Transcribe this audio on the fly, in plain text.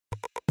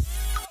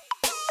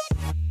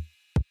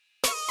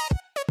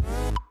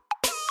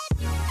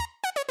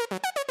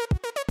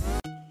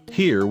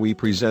Here we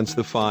presents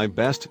the 5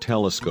 best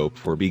telescope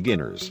for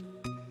beginners.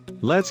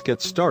 Let's get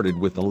started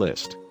with the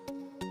list.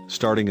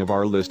 Starting of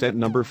our list at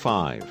number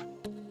 5.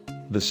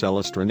 The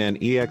Celestron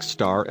NEX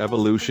Star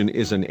Evolution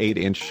is an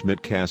 8-inch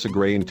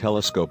Schmidt-Cassegrain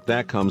telescope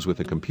that comes with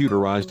a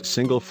computerized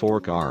single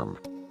fork arm.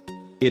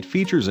 It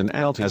features an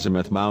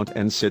alt-azimuth mount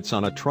and sits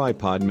on a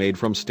tripod made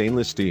from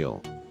stainless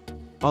steel.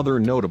 Other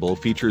notable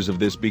features of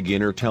this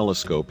beginner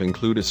telescope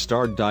include a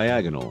starred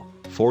diagonal,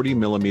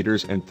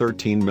 40mm and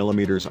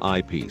 13mm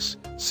eyepiece,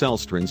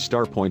 Celestron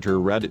star pointer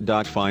red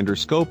dot finder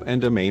scope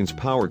and a mains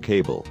power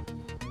cable.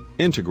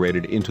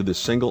 Integrated into the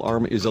single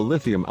arm is a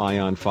lithium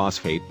iron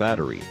phosphate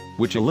battery,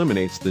 which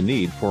eliminates the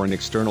need for an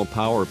external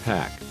power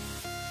pack.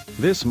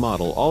 This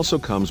model also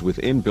comes with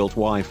inbuilt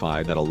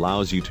Wi-Fi that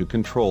allows you to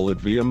control it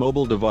via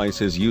mobile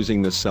devices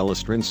using the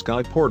Celestron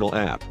Sky Portal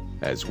app,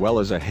 as well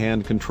as a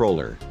hand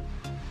controller.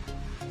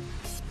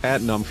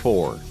 At number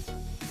 4.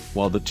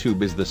 While the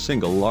tube is the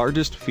single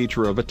largest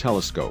feature of a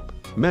telescope,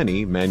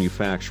 many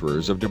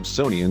manufacturers of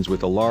Dobsonians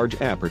with a large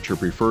aperture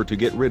prefer to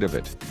get rid of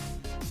it.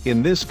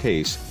 In this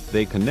case,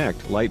 they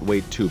connect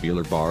lightweight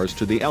tubular bars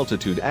to the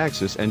altitude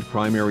axis and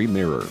primary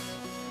mirror.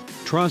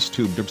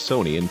 Truss-tube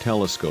Dobsonian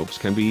telescopes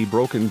can be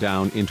broken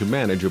down into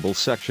manageable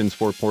sections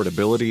for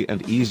portability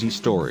and easy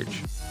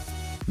storage.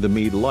 The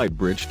Meade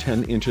Lightbridge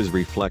 10 inches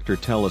reflector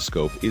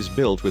telescope is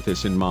built with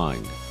this in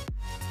mind.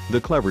 The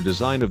clever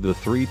design of the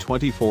 3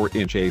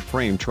 24-inch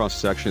A-frame truss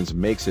sections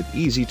makes it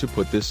easy to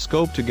put this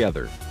scope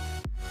together.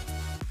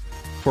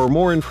 For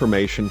more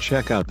information,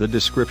 check out the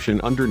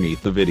description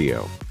underneath the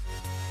video.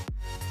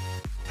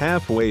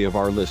 Halfway of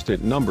our list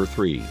at number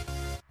 3.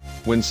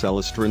 When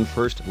Celestron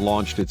first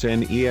launched its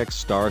NEX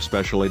Star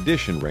Special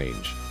Edition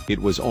range, it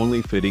was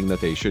only fitting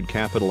that they should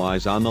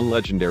capitalize on the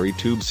legendary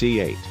Tube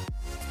C8.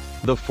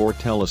 The 4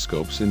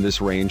 telescopes in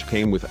this range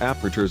came with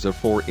apertures of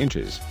 4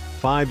 inches,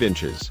 5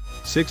 inches,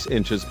 6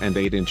 inches and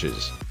 8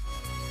 inches.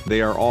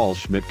 They are all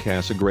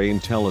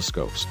Schmidt-Cassegrain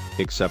telescopes,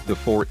 except the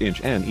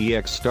 4-inch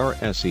NEX Star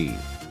SE.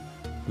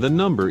 The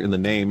number in the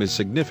name is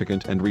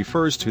significant and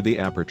refers to the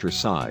aperture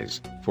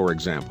size. For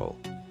example,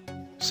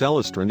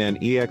 Celestron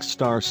NEX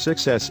Star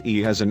 6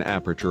 SE has an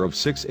aperture of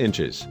 6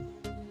 inches.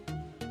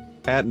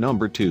 At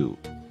number 2.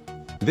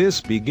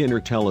 This beginner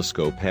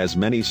telescope has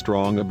many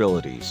strong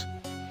abilities.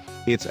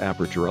 Its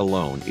aperture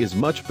alone is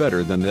much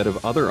better than that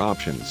of other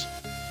options.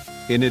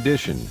 In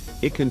addition,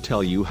 it can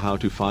tell you how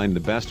to find the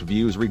best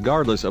views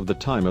regardless of the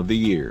time of the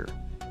year.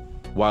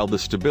 While the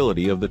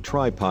stability of the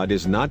tripod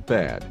is not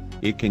bad,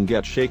 it can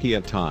get shaky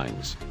at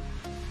times.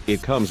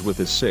 It comes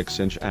with a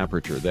 6-inch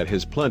aperture that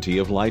has plenty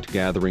of light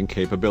gathering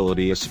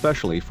capability,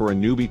 especially for a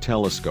newbie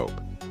telescope.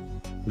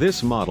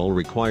 This model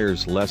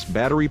requires less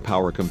battery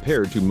power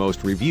compared to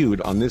most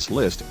reviewed on this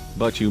list,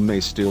 but you may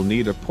still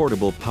need a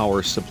portable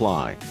power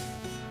supply.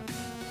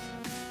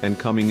 And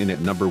coming in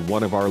at number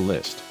 1 of our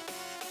list.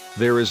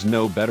 There is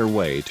no better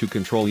way to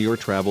control your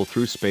travel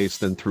through space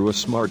than through a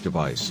smart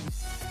device.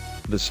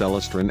 The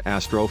Celestron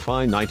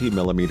AstroFi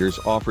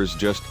 90mm offers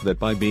just that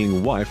by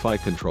being Wi-Fi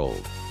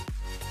controlled.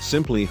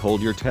 Simply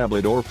hold your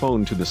tablet or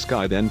phone to the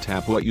sky, then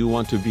tap what you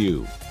want to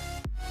view.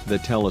 The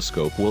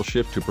telescope will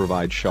shift to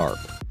provide sharp,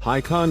 high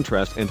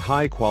contrast and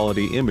high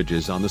quality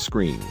images on the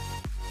screen.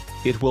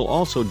 It will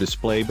also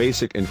display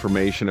basic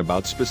information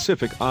about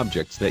specific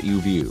objects that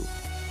you view.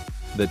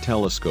 The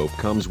telescope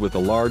comes with a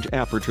large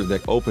aperture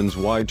that opens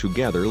wide to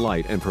gather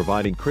light and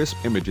providing crisp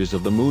images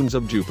of the moons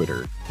of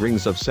Jupiter,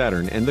 rings of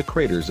Saturn and the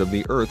craters of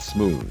the Earth's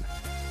moon.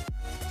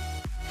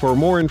 For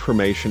more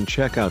information,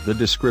 check out the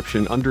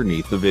description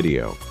underneath the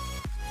video.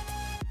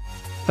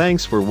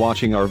 Thanks for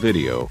watching our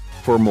video.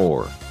 For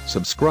more,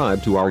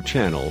 subscribe to our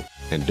channel,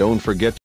 and don't forget